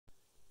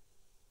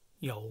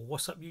Yo,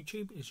 what's up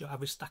YouTube? It's your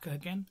average stacker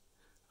again.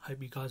 I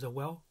hope you guys are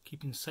well,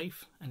 keeping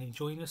safe and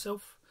enjoying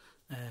yourself.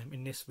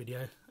 In this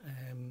video,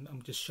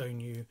 I'm just showing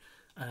you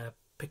a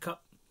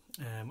pickup.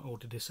 I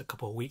ordered this a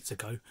couple of weeks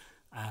ago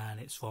and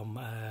it's from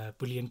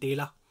Bullion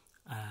Dealer,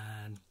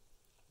 and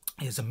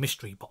it's a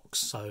mystery box,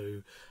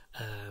 so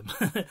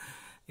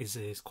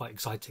it's quite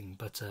exciting,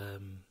 but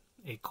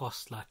it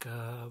costs like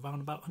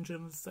around about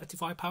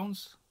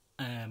 £135.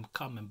 Can't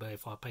remember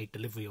if I paid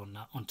delivery on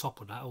that, on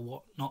top of that or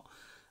what not.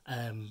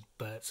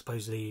 But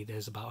supposedly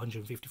there's about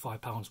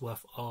 £155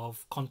 worth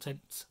of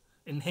content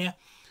in here,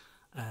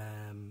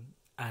 and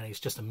it's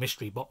just a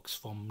mystery box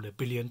from the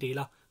Bullion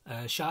Dealer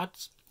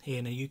Chards here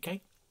in the UK.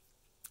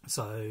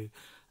 So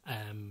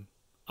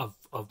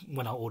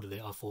when I ordered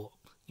it, I thought,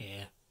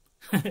 yeah,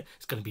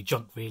 it's going to be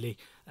junk really.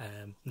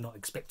 Not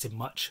expecting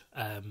much,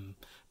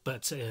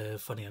 but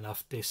funny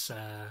enough, this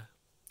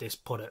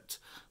product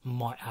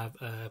might have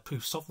a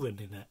Proof Sovereign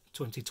in it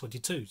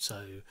 2022,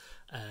 so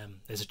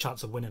there's a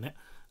chance of winning it.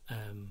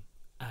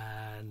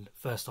 And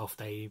first off,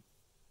 they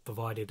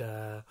provided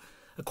a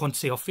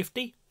quantity of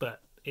 50,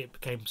 but it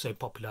became so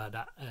popular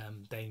that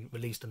they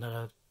released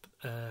another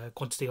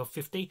quantity of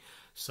 50.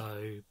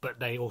 So, but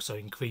they also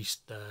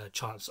increased the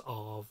chance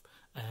of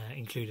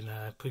including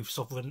a Proof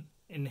Sovereign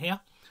in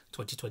here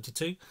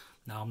 2022.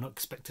 Now I'm not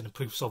expecting a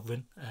Proof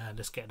Sovereign,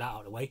 let's get that out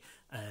of the way,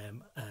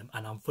 and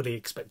I'm fully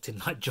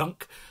expecting like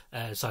junk,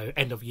 so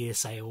end of year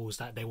sales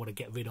that they want to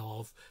get rid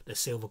of the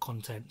silver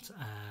content,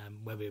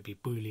 whether it be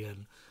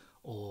bullion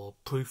or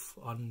proof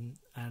on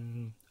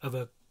and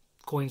other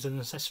coins and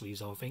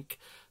accessories, I think.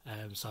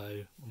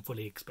 So I'm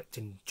fully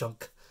expecting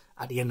junk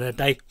at the end of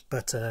the day,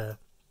 but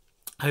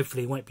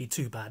hopefully it won't be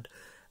too bad.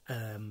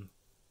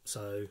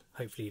 So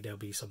hopefully there'll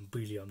be some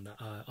bullion that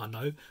I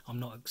know.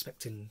 I'm not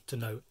expecting to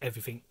know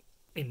everything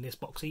in this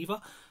box either,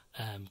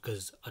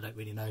 because I don't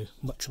really know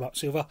much about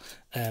silver.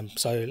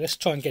 So let's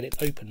try and get it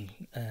open.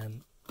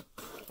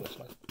 Where's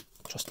my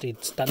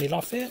trusted Stanley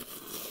knife here?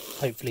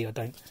 Hopefully I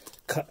don't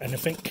cut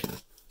anything.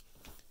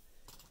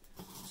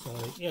 So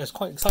yeah, it's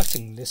quite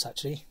exciting this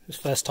actually. It's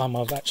the first time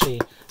I've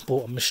actually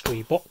bought a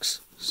mystery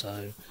box.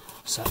 So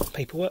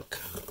paperwork.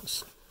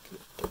 Let's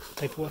put the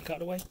paperwork out of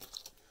the way.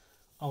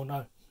 Oh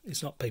no,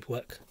 it's not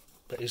paperwork,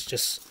 but it's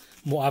just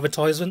more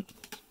advertisement.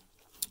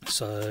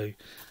 So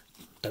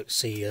don't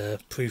see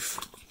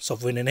Proof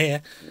Sovereign in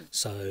here,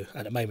 so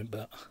at the moment,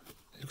 but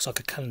it looks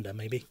like a calendar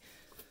maybe.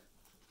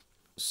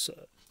 So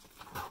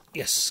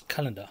yes,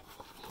 calendar.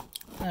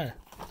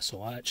 That's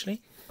alright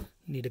actually.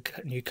 Need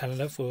a new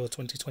calendar for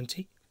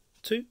 2022.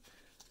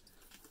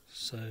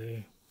 So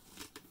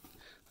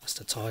that's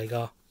the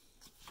tiger.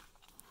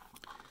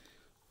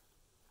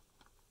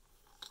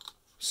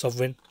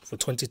 Sovereign for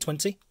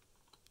 2020.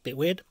 Bit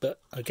weird, but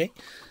okay.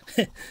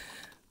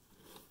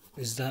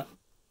 Is that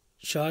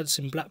Chards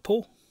in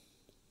Blackpool?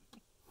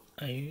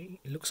 It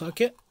looks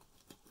like it.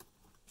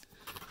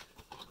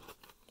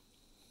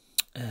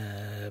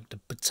 The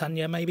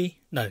Britannia maybe?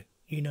 No,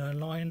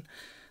 Lion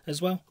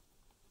as well.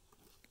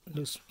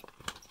 Looks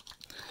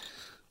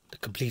the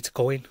complete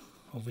coin,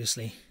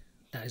 obviously.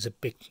 That is a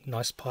big,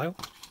 nice pile.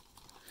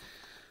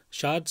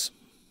 Chards,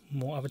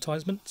 more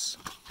advertisements.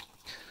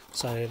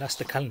 So that's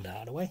the calendar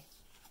out of the way.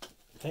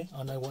 Okay,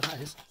 I know what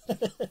that is.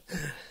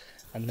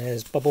 And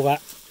there's bubble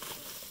wrap.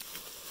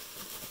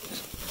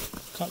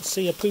 Can't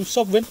see a Proof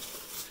Sovereign.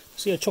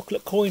 See a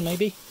chocolate coin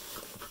maybe.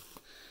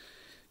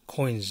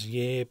 Coins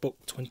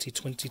Yearbook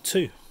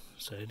 2022.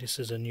 So this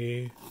is a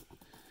new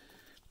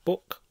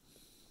book.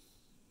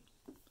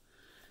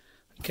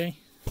 Okay.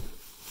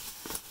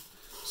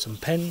 Some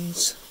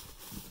pens.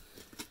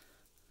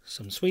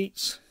 Some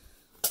sweets.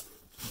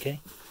 Okay.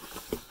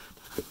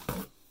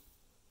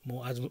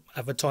 More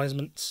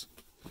advertisements.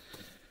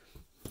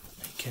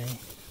 Okay.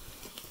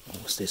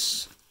 What's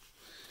this?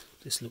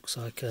 This looks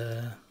like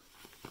a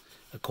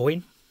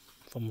coin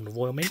from the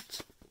Royal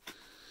Mint.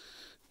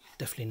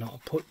 Definitely not a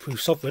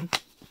Proof Sovereign.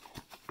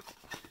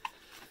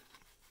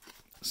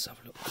 Let's have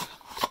a look.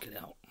 Let's get it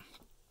out.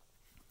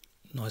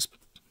 Nice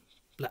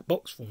black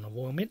box from the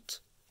Royal Mint.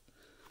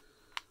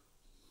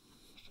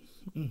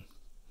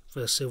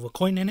 First silver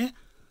coin in here.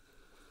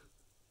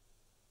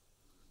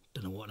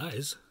 Don't know what that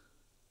is.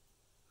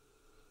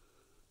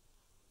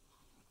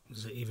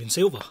 Is it even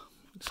silver?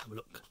 Let's have a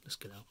look. Let's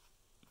get it out.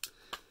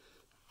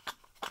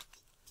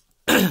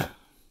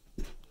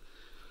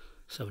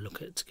 Let's have a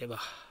look at it together.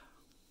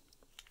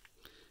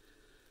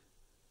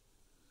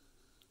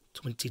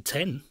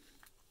 2010.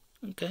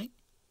 Okay.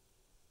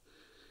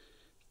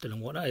 Don't know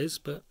what that is,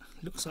 but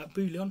looks like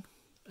bullion.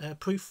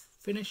 Proof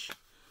finish.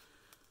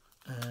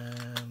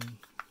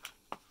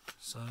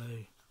 So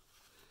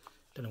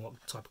don't know what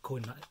type of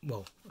coin that.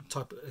 Well,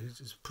 type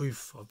is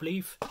proof, I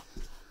believe.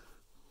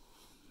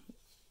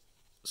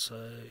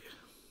 So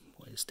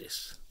what is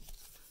this?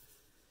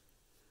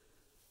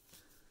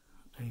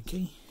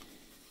 Okay.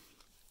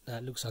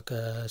 That looks like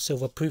a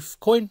silver proof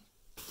coin.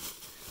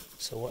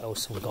 So what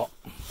else have we got?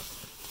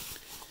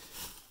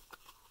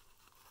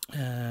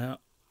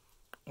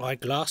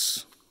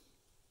 Eyeglass.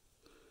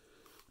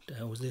 What the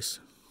hell was this?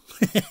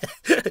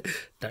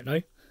 Don't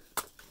know.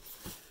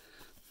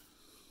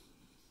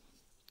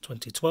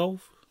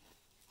 2012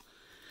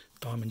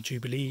 Diamond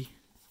Jubilee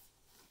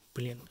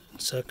Brilliant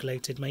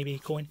circulated maybe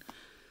coin.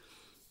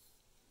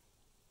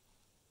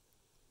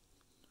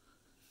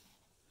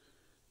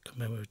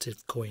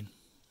 Commemorative coin.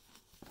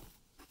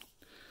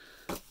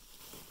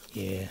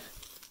 Yeah.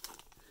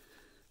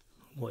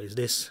 What is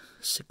this?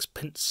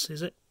 6p,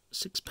 is it?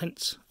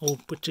 6p?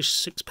 Old British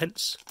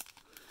 6p.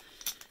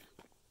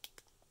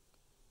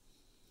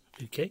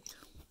 Okay.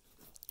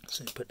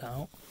 So put that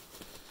out.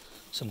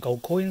 Some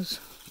gold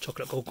coins.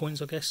 Chocolate gold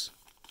coins, I guess.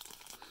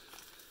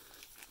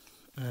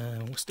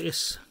 What's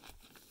this?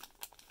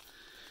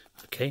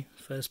 Okay,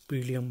 first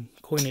bullion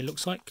coin it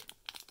looks like.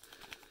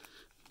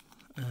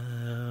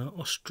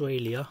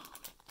 Australia.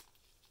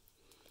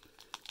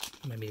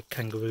 Maybe a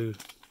kangaroo,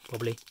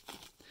 probably.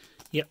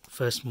 Yep,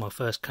 my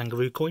first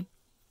kangaroo coin.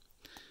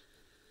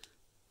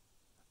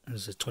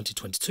 This is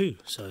 2022,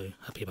 so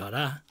happy about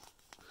that.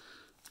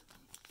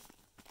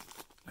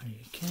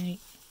 Okay,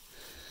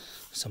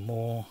 some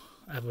more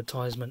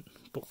advertisement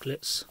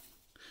booklets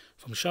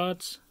from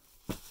Chards.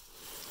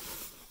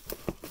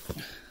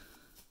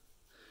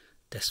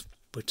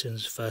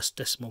 Britain's first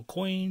decimal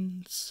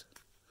coins.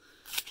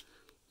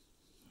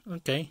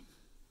 Okay,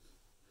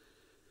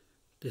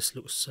 this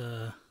looks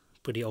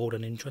pretty old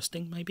and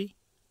interesting, maybe.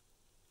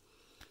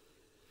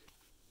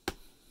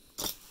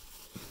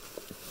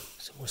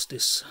 So what's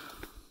this?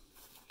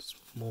 It's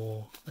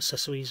more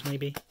accessories,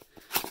 maybe.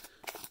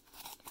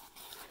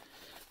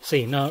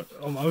 See, now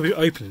I'm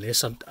opening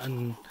this,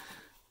 and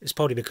it's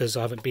probably because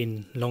I haven't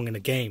been long in the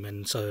game,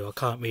 and so I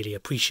can't really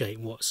appreciate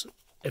what's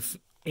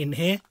in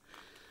here.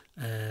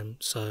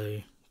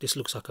 So this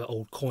looks like an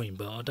old coin,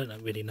 but I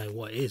don't really know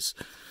what it is.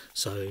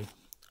 So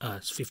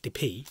it's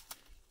 50p,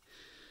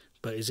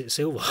 but is it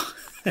silver?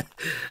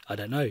 I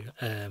don't know.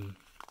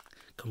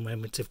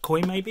 Commemorative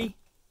coin, maybe.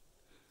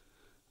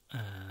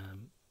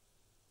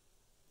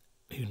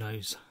 Who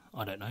knows?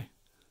 I don't know.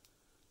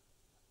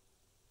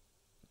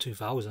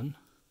 2000,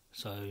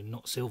 so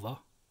not silver,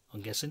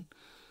 I'm guessing.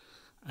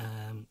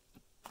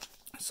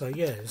 So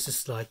yeah, it's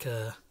just like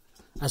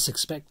as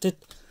expected.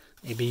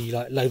 Maybe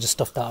like loads of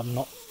stuff that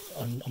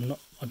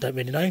I don't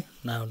really know.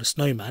 Now the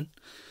snowman.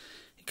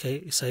 Okay,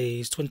 it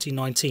says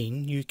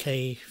 2019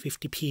 UK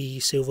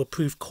 50p silver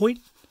proof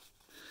coin.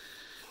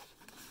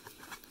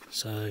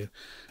 So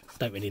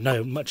don't really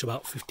know much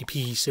about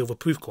 50p silver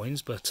proof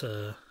coins, but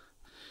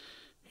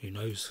who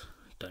knows?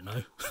 Don't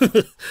know.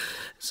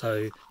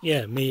 So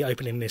yeah, me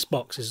opening this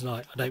box is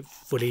like I don't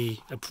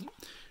fully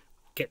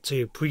get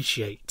to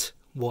appreciate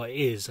what it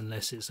is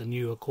unless it's a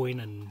newer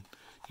coin, and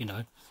you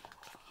know.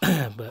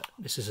 But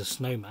this is a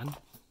snowman.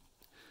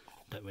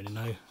 Don't really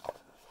know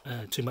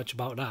too much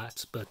about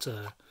that, but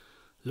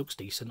looks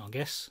decent, I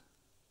guess.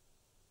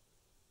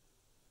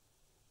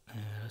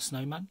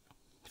 Snowman,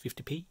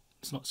 50p.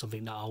 It's not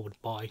something that I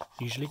would buy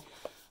usually.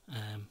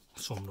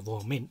 It's from the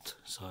Royal Mint,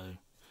 so I'm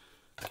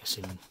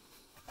guessing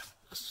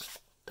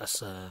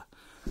that's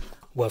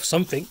worth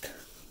something.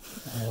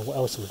 What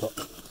else have we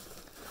got?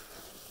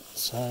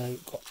 So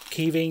got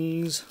key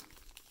rings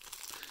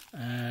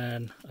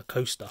and a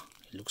coaster.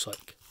 It looks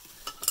like.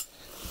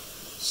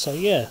 So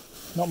yeah,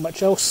 not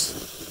much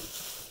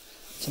else.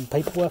 Some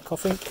paperwork, I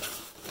think.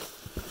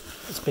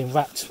 It's been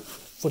wrapped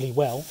fully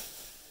well.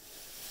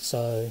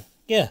 So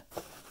yeah,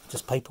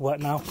 just paperwork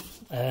now.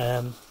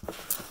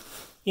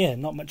 Yeah,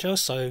 not much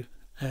else. So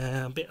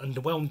a bit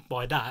underwhelmed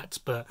by that,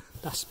 but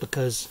that's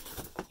because,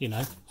 you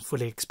know,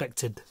 fully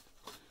expected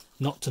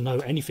not to know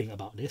anything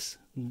about this,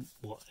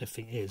 what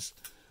everything is.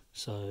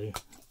 So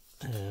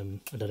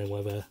I don't know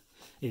whether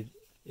it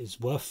is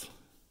worth.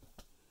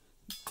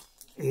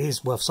 It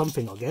is worth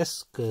something, I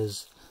guess,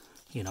 because,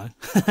 you know,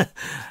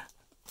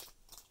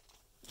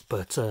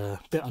 but a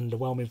bit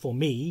underwhelming for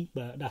me,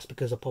 but that's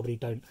because I probably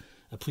don't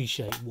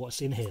appreciate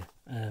what's in here.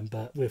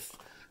 But with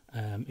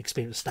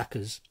experienced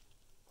stackers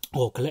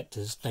or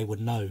collectors, they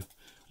would know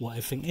what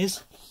everything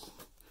is.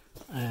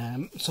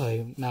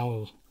 So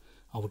now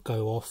I would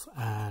go off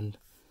and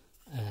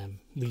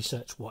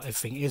research what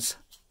everything is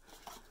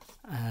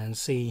and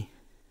see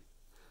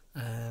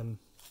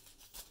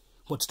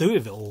what to do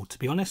with it all, to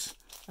be honest.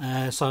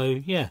 So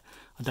yeah,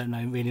 I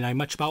don't really know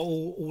much about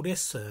all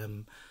this.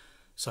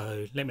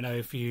 So let me know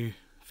if you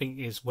think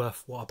it's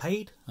worth what I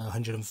paid.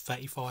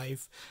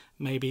 135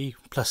 maybe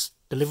plus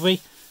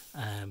delivery.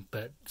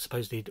 But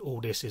supposedly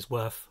all this is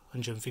worth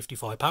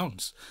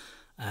 £155.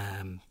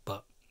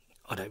 But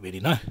I don't really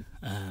know.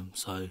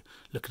 So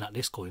looking at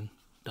this coin,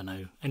 don't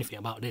know anything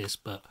about this,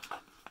 but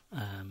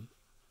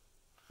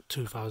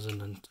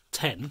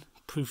 2010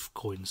 proof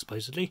coin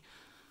supposedly.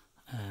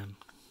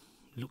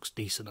 Looks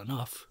decent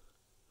enough.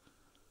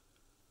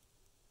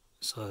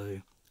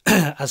 So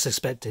as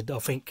expected, I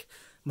think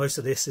most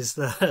of this is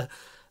the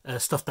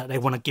stuff that they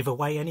want to give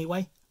away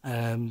anyway.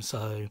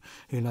 So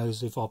who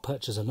knows if I'll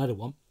purchase another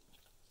one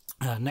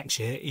next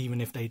year,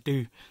 even if they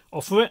do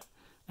offer it,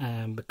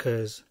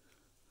 because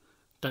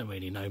don't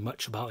really know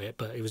much about it,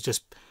 but it was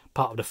just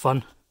part of the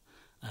fun.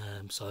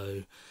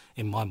 So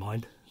in my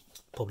mind,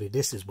 probably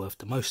this is worth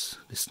the most,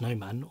 this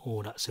snowman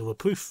or that silver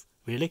proof,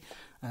 really.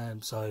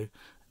 So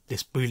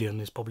this bullion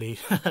is probably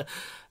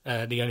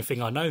the only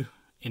thing I know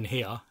in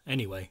here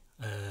anyway.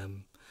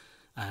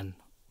 And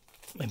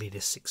maybe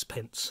this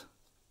 6p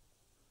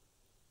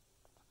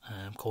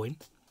coin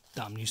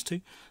that I'm used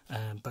to.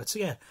 But so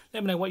yeah,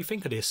 let me know what you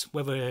think of this,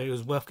 whether it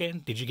was worth getting.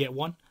 Did you get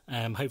one?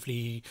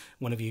 Hopefully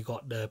one of you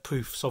got the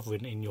proof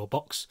sovereign in your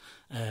box.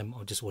 I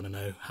just want to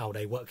know how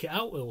they work it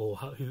out, or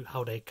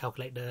how they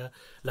calculate the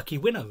lucky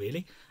winner,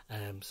 really.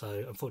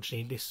 So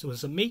unfortunately this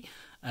wasn't me,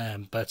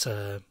 but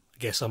I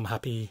guess I'm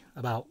happy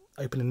about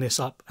opening this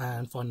up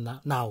and finding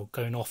out now,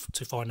 going off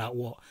to find out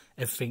what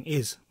everything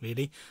is,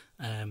 really.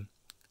 And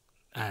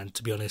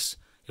to be honest,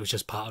 it was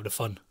just part of the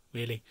fun,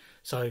 really.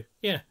 So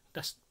yeah,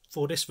 that's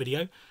for this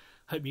video.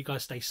 Hope you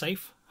guys stay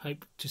safe.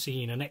 Hope to see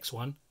you in the next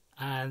one,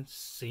 and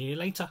see you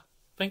later.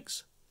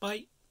 Thanks.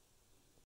 Bye.